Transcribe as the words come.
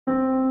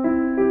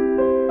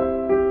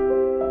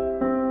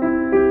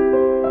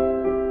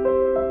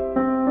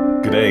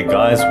G'day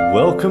guys,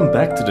 welcome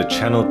back to the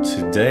channel.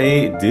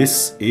 Today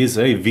this is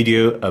a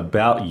video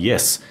about,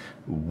 yes,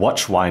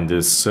 watch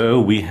winders. So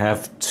we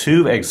have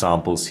two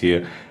examples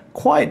here,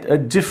 quite a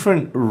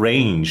different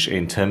range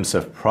in terms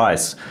of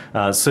price.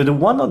 So the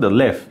one on the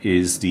left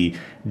is the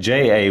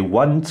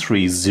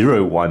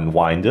JA1301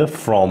 winder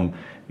from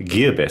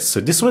GearBest.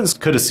 So this one's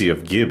courtesy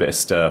of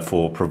GearBest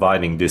for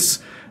providing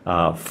this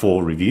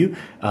for review.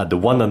 The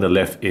one on the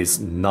left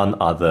is none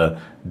other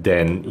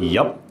than,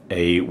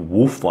 a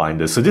Wolf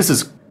winder. So this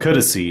is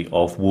courtesy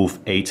of Wolf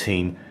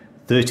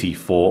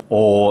 1834,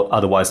 or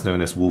otherwise known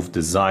as Wolf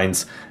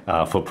Designs,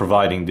 for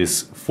providing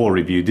this for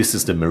review. This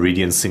is the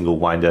Meridian single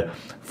winder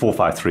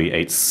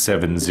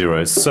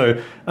 453870.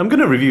 So I'm going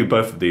to review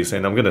both of these,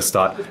 and I'm going to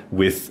start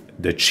with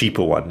the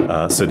cheaper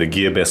one, so the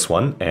GearBest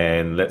one,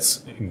 and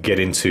let's get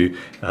into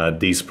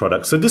these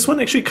products. So this one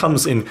actually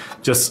comes in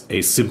just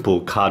a simple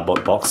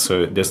cardboard box,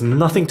 so there's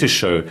nothing to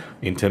show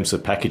in terms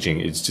of packaging.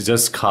 It's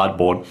just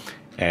cardboard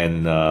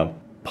and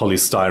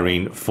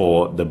polystyrene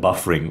for the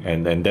buffering,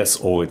 and that's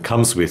all it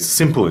comes with.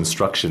 Simple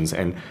instructions,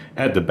 and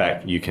at the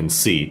back you can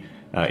see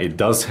it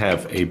does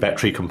have a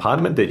battery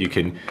compartment that you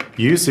can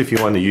use if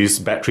you want to use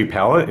battery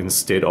power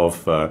instead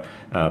of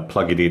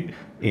plugging it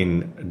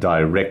in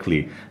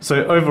directly.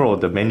 So overall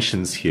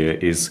dimensions here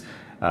is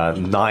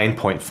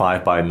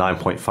 9.5 by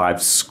 9.5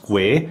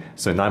 square,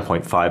 so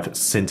 9.5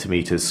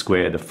 centimeters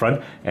square at the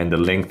front, and the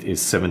length is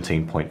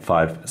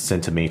 17.5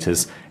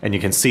 centimeters. And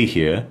you can see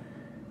here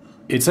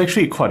it's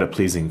actually quite a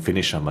pleasing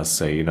finish, I must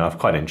say. You know, I've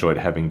quite enjoyed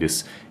having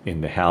this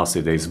in the house.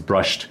 It is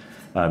brushed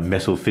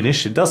metal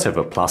finish. It does have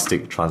a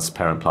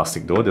transparent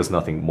plastic door. There's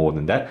nothing more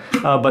than that.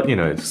 But, you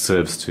know, it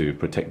serves to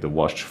protect the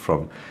watch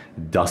from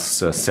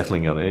dust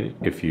settling on it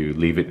if you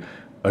leave it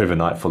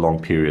overnight for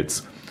long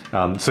periods.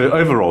 So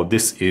overall,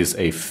 this is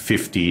a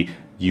 $50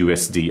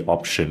 USD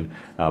option.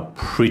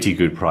 Pretty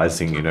good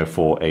pricing, you know,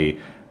 for a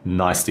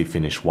nicely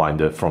finished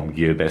winder from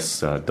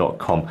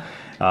gearbest.com.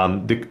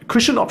 The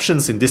cushion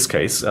options in this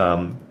case,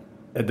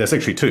 there's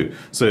actually two.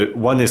 So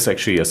one is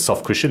actually a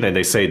soft cushion, and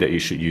they say that you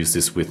should use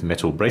this with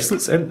metal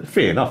bracelets, and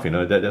fair enough, you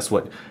know, that's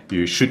what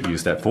you should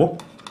use that for.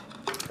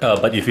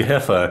 But if you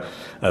have a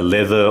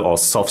leather or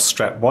soft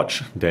strap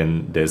watch,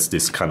 then there's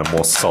this kind of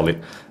more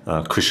solid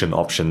cushion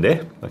option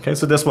there. Okay,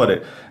 so that's what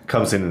it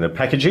comes in the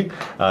packaging.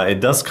 It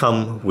does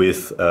come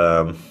with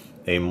a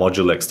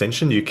modular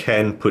extension. You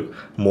can put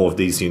more of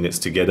these units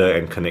together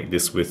and connect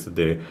this with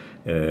the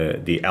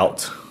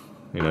out,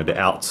 you know, the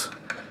out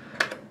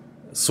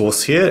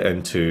source here,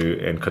 and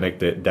connect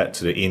that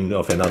to the end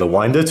of another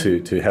winder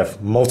to have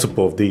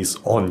multiple of these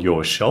on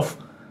your shelf.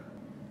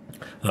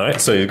 All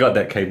right, so you've got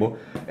that cable,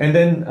 and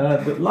then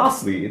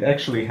lastly, it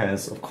actually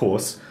has, of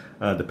course,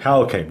 the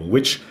power cable,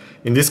 which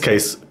in this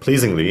case,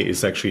 pleasingly,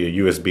 is actually a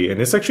USB,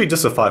 and it's actually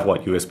just a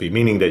 5-watt USB,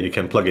 meaning that you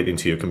can plug it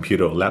into your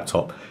computer or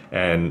laptop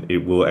and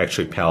it will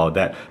actually power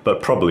that.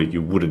 But probably you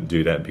wouldn't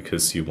do that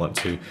because you want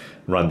to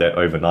run that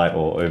overnight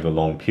or over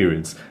long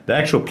periods. The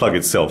actual plug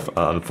itself,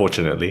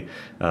 unfortunately,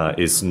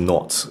 is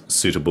not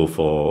suitable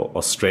for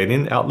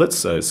Australian outlets,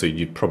 so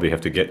you probably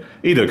have to get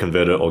either a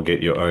converter or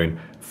get your own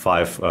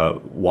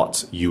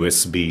 5-watt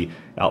USB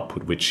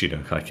output, which, you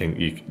know,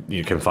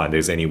 you can find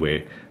those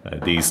anywhere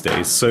these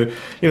days. So,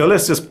 you know,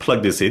 let's just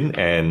plug this in,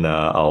 and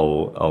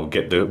I'll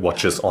get the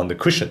watches on the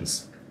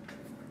cushions.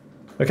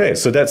 Okay,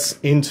 so that's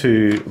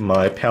into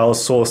my power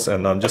source,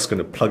 and I'm just going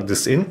to plug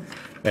this in,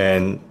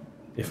 and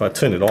if I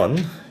turn it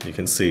on, you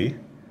can see,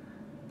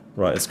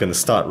 right, it's going to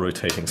start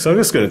rotating. So I'm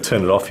just going to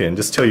turn it off here and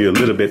just tell you a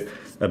little bit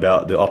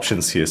about the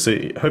options here. So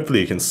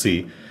hopefully you can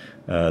see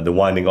the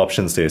winding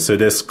options there. So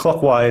there's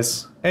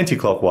clockwise,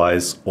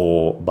 anti-clockwise,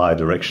 or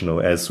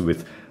bidirectional, as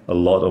with a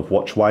lot of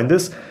watch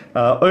winders.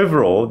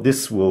 Overall,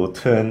 this will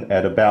turn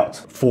at about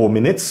 4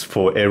 minutes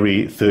for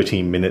every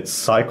 13-minute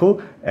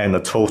cycle, and a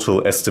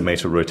total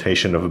estimated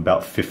rotation of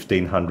about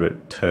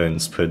 1,500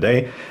 turns per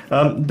day.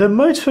 The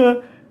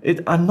motor,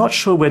 I'm not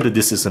sure whether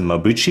this is a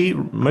Mabuchi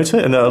motor,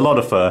 and a lot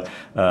of,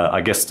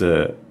 I guess,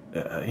 the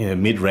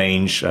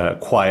mid-range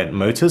quiet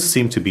motors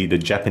seem to be the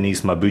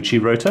Japanese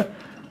Mabuchi rotor.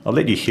 I'll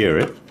let you hear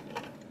it.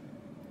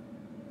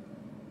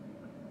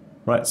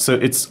 Right, so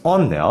it's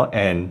on now,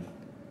 and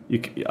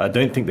I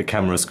don't think the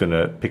camera is going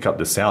to pick up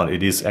the sound.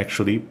 It is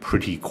actually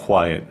pretty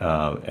quiet.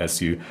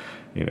 As you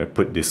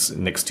put this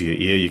next to your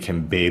ear, you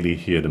can barely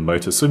hear the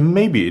motor. So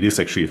maybe it is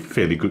actually a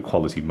fairly good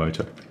quality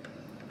motor.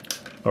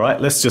 All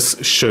right, let's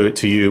just show it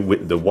to you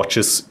with the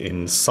watches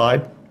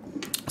inside.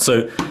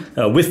 So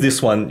with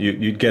this one,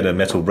 you'd get a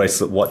metal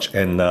bracelet watch,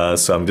 and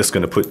so I'm just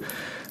going to put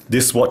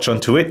this watch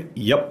onto it.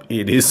 Yep,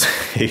 it is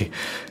it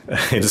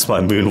is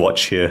my moon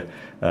watch here,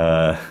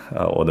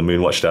 or the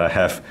moon watch that I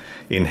have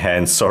in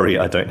hand. Sorry,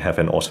 I don't have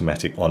an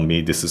automatic on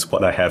me. This is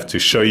what I have to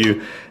show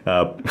you.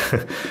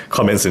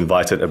 Comments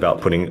invited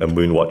about putting a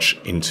moon watch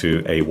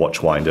into a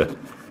watch winder.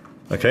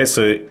 Okay,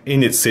 so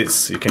in it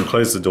sits. You can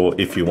close the door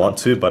if you want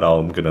to, but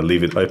I'm going to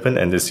leave it open,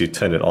 and as you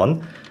turn it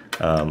on,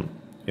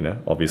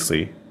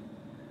 obviously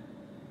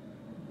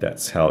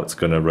that's how it's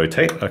going to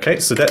rotate. Okay,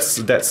 so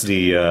that's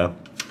the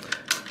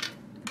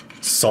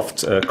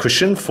soft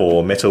cushion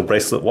for metal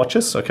bracelet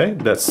watches. Okay,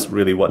 that's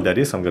really what that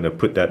is. I'm going to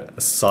put that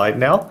aside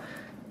now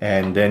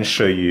and then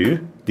show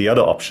you the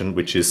other option,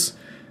 which is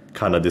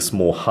kind of this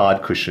more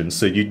hard cushion.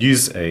 So you'd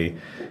use a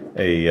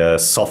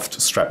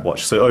soft strap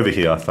watch. So over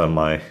here I found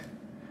my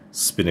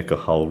Spinnaker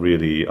hull.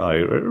 I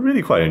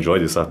really quite enjoy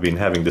this. I've been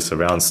having this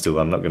around still.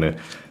 I'm not going to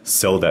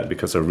sell that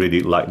because I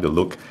really like the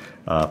look,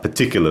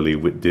 particularly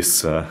with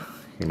this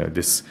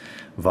this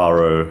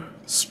VARIO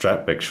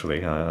strap.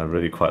 Actually, I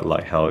really quite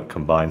like how it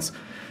combines.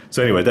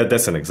 So anyway,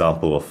 that's an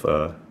example of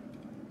a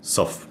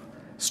soft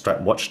strap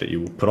watch that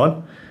you will put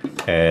on.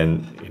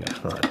 And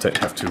I don't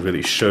have to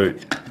really show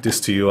this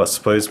to you, I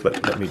suppose,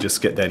 but let me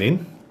just get that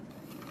in.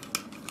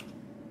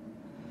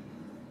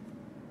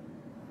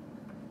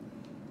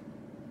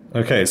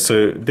 Okay,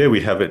 so there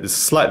we have it. It's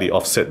slightly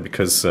offset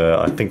because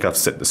I think I've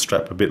set the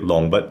strap a bit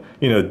long, but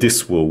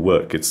this will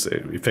work. It's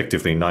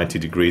effectively 90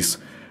 degrees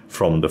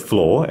from the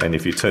floor, and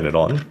if you turn it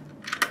on,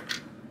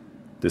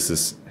 this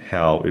is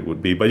how it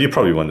would be. But you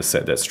probably want to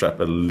set that strap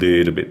a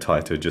little bit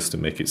tighter just to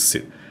make it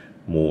sit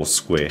more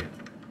square.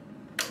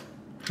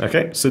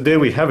 Okay, so there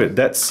we have it.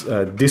 That's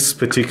this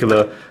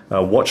particular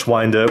watch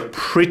winder.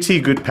 Pretty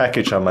good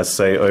package, I must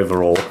say,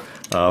 overall,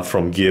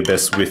 from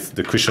GearBest, with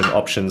the cushion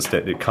options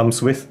that it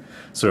comes with.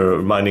 So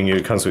reminding you,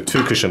 it comes with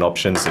 2 cushion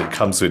options. It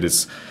comes with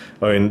its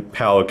own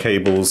power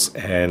cables,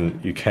 and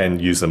you can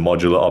use a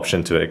modular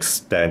option to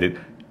extend it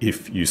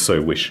if you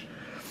so wish.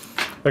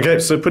 Okay,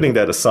 so putting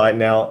that aside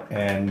now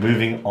and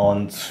moving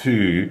on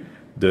to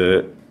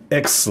the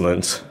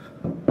excellent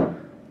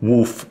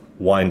Wolf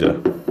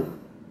winder.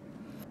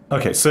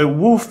 Okay, so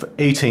Wolf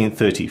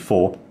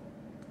 1834,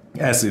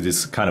 as it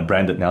is kind of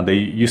branded now. They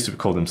used to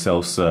call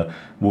themselves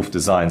Wolf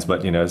Designs,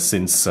 but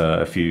since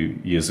a few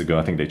years ago,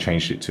 I think they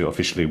changed it to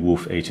officially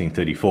Wolf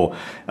 1834.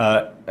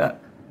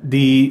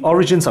 The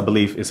origins, I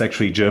believe, is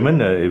actually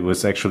German. It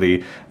was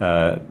actually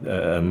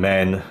a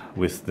man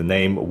with the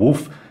name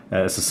Wolf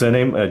as a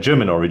surname,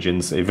 German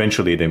origins.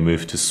 Eventually, they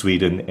moved to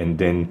Sweden and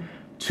then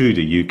to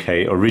the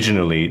UK.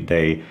 Originally,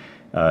 they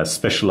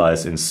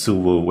specialized in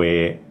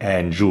silverware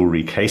and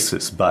jewelry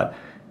cases, but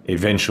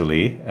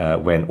eventually,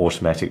 when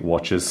automatic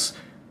watches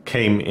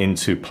came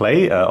into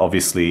play,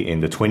 obviously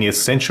in the 20th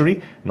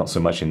century, not so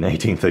much in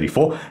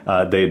 1834,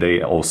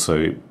 they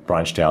also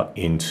branched out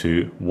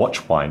into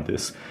watch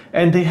winders.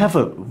 And they have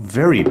a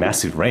very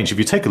massive range. If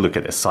you take a look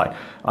at their site,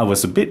 I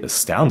was a bit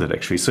astounded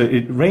actually. So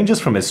it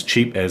ranges from as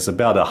cheap as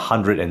about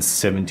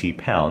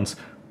 £170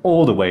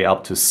 all the way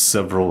up to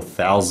several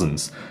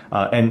thousands.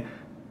 And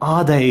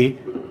are they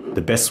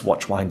the best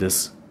watch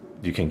winders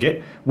you can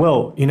get?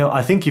 Well,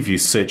 I think if you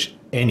search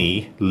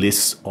any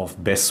list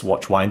of best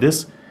watch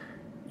winders,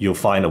 you'll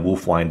find a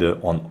Wolf winder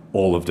on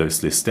all of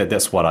those lists.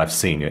 That's what I've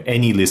seen.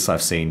 Any list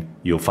I've seen,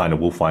 you'll find a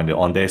Wolf winder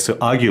on there. So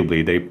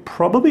arguably, they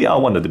probably are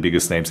one of the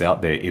biggest names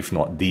out there, if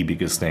not the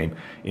biggest name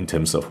in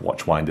terms of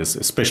watch winders,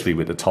 especially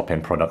with the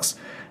top-end products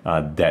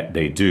that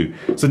they do.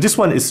 So this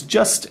one is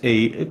just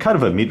a kind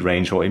of a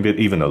mid-range or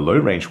even a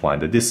low-range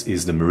winder. This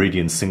is the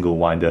Meridian single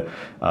winder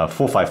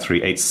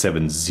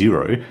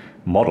 453870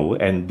 model,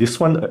 and this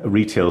one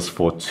retails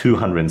for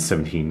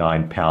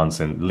 £279,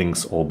 and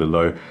links all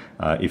below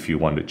if you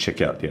want to check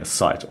out their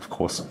site, of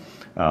course,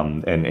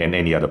 and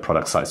any other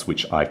product sites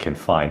which I can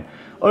find.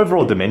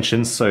 Overall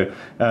dimensions, so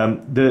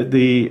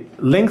the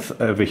length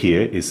over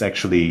here is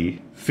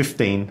actually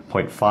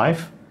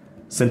 15.5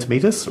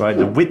 centimeters, right?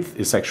 The width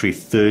is actually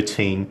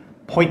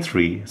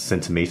 13.3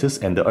 centimeters,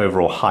 and the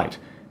overall height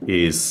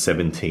is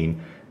 17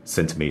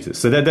 centimeters.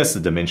 So that's the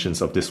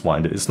dimensions of this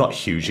winder. It's not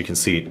huge, you can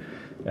see it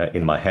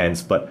in my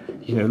hands, but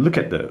look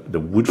at the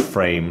wood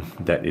frame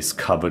that is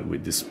covered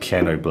with this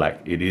piano black.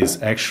 It is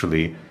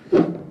actually,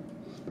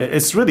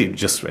 it's really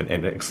just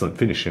an excellent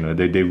finish.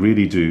 They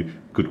really do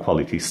good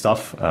quality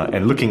stuff.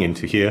 And looking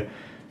into here,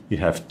 you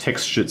have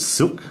textured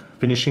silk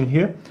finishing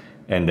here,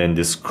 and then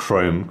this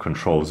chrome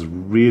controls.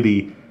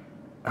 Really,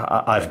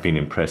 I've been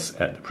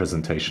impressed at the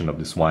presentation of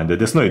this winder.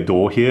 There's no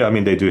door here. I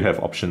mean, they do have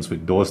options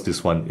with doors.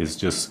 This one is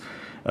just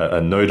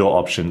a no door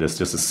option. There's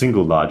just a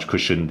single large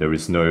cushion. There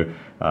is no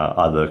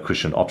other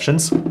cushion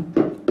options.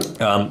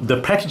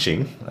 The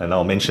packaging, and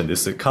I'll mention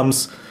this, it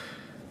comes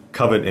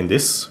covered in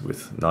this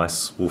with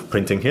nice wolf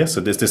printing here.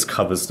 So this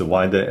covers the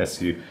winder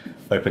as you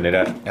open it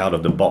out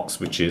of the box,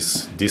 which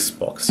is this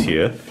box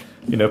here.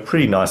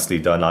 Pretty nicely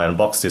done. I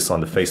unboxed this on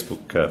the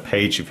Facebook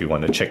page if you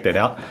want to check that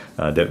out.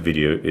 That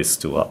video is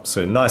still up.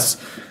 So nice,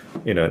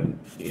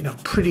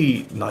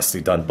 pretty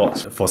nicely done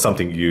box for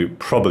something you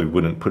probably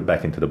wouldn't put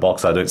back into the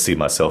box. I don't see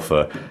myself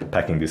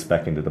packing this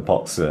back into the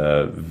box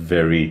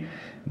very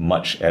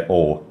much at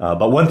all.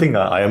 But one thing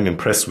I am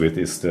impressed with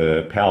is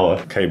the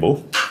power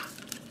cable.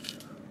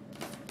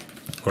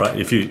 Right,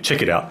 if you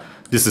check it out,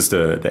 this is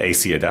the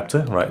AC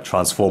adapter, right,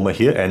 transformer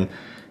here, and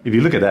if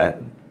you look at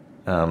that,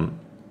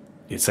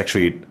 it's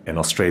actually an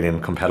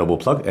Australian compatible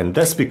plug, and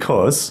that's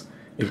because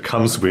it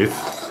comes with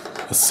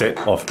a set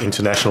of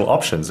international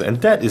options,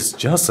 and that is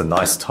just a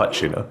nice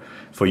touch,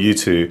 for you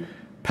to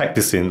pack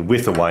this in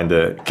with a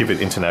winder, give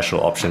it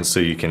international options so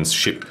you can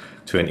ship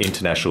to an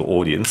international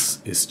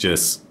audience. It's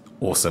just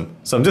awesome.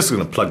 So I'm just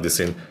going to plug this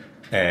in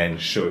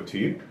and show it to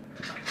you.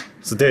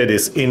 So there it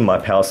is in my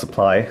power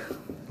supply.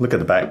 Look at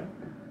the back.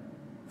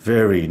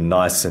 Very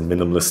nice and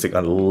minimalistic. I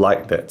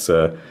like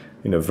that,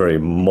 very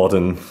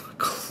modern,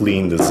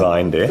 clean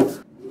design there.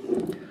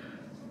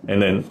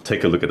 And then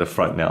take a look at the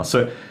front now.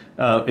 So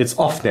it's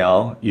off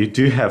now. You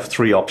do have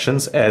 3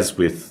 options, as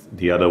with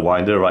the other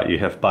winder, right? You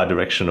have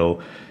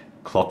bidirectional,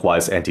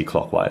 clockwise,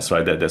 anti-clockwise,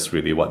 right? That's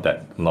really what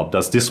that knob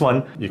does. This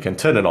one, you can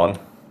turn it on,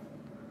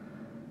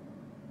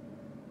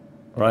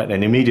 right?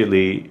 And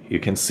immediately you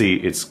can see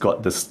it's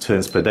got this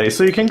turns per day.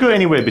 So you can go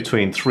anywhere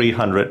between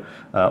 300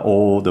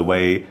 all the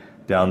way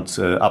down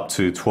to up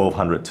to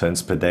 1200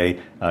 turns per day.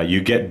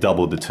 You get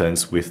double the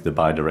turns with the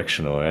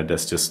bidirectional, right?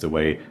 That's just the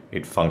way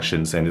it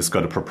functions. And it's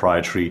got a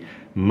proprietary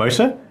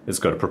motor. It's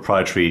got a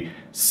proprietary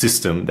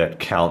system that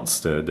counts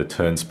the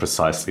turns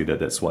precisely.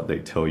 That's what they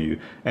tell you.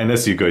 And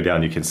as you go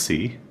down, you can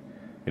see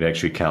it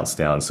actually counts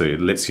down. So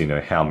it lets you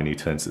know how many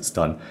turns it's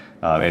done.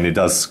 And it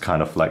does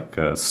kind of like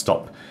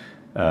stop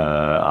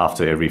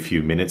after every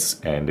few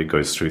minutes, and it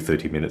goes through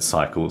 30-minute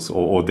cycles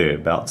or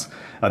thereabouts.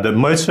 The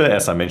motor,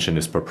 as I mentioned,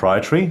 is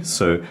proprietary,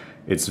 so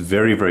it's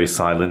very, very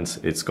silent.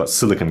 It's got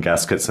silicon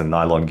gaskets and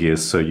nylon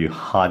gears, so you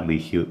hardly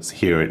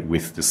hear it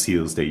with the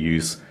seals they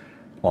use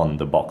on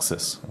the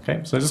boxes.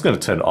 Okay, so I'm just going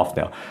to turn it off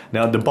now.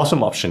 Now, the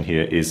bottom option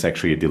here is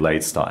actually a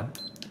delayed start.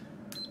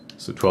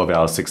 So 12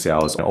 hours, 6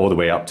 hours, all the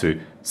way up to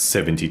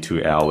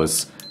 72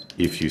 hours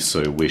if you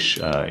so wish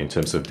in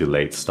terms of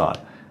delayed start.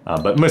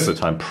 But most of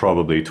the time,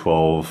 probably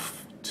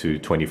 12 to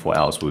 24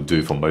 hours will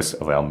do for most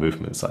of our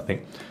movements, I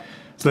think.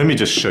 So let me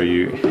just show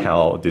you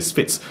how this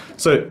fits.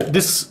 So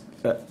this,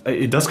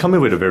 it does come in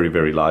with a very,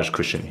 very large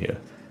cushion here.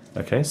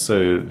 Okay,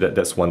 so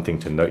that's one thing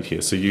to note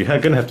here. So you're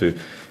going to have to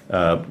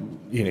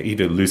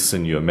either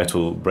loosen your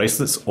metal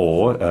bracelets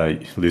or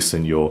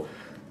loosen your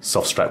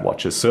soft strap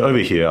watches. So over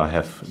here I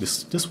have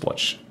this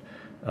watch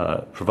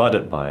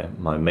provided by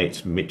my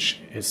mate Mitch.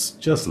 It's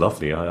just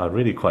lovely. I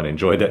really quite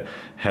enjoyed it.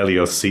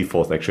 HALIOS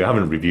Seaforth, actually. I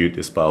haven't reviewed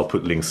this, but I'll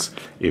put links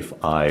if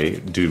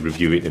I do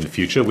review it in the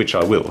future, which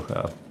I will.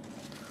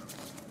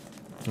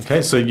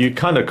 Okay, so you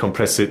kind of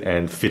compress it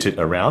and fit it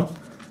around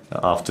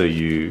after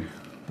you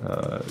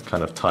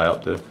kind of tie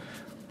up the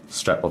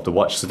strap of the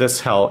watch. So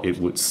that's how it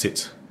would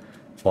sit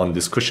on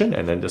this cushion,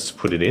 and then just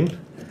put it in.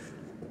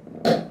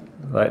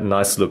 Right,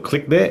 nice little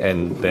click there,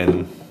 and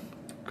then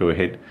go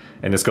ahead.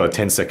 And it's got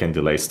a 10-second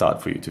delay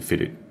start for you to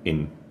fit it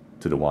in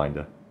to the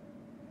winder.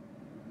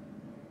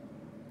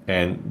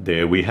 And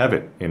there we have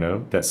it,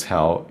 that's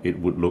how it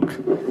would look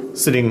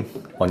sitting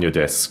on your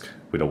desk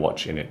with a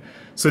watch in it.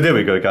 So there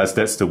we go, guys.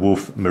 That's the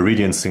Wolf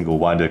Meridian single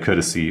winder,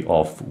 courtesy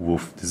of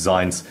Wolf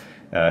Designs.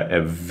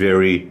 A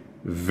very,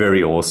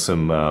 very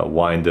awesome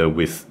winder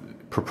with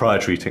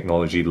proprietary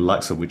technology, the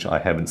likes of which I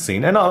haven't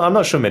seen. And I'm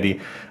not sure many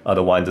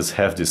other winders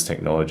have this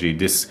technology.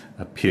 This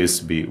appears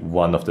to be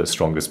one of the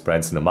strongest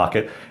brands in the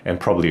market, and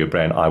probably a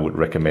brand I would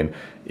recommend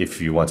if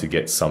you want to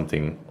get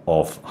something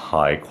of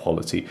high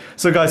quality.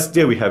 So guys,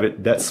 there we have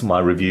it. That's my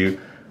review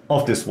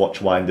of this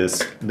watch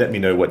winders. Let me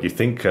know what you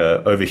think.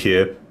 Over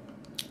here,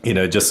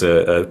 just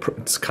a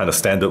kind of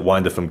standard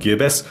winder from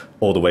Gearbest,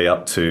 all the way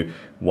up to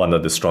one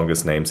of the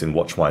strongest names in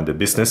watch winder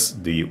business,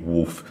 the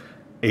Wolf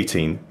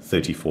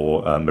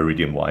 1834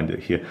 Meridian winder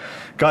here.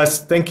 Guys,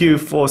 thank you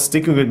for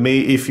sticking with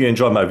me. If you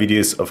enjoy my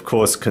videos, of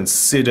course,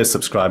 consider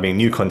subscribing.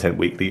 New content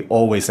weekly,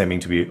 always aiming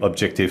to be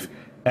objective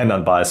and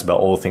unbiased about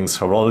all things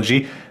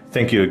horology.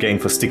 Thank you again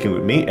for sticking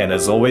with me, and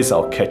as always,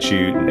 I'll catch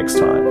you next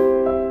time.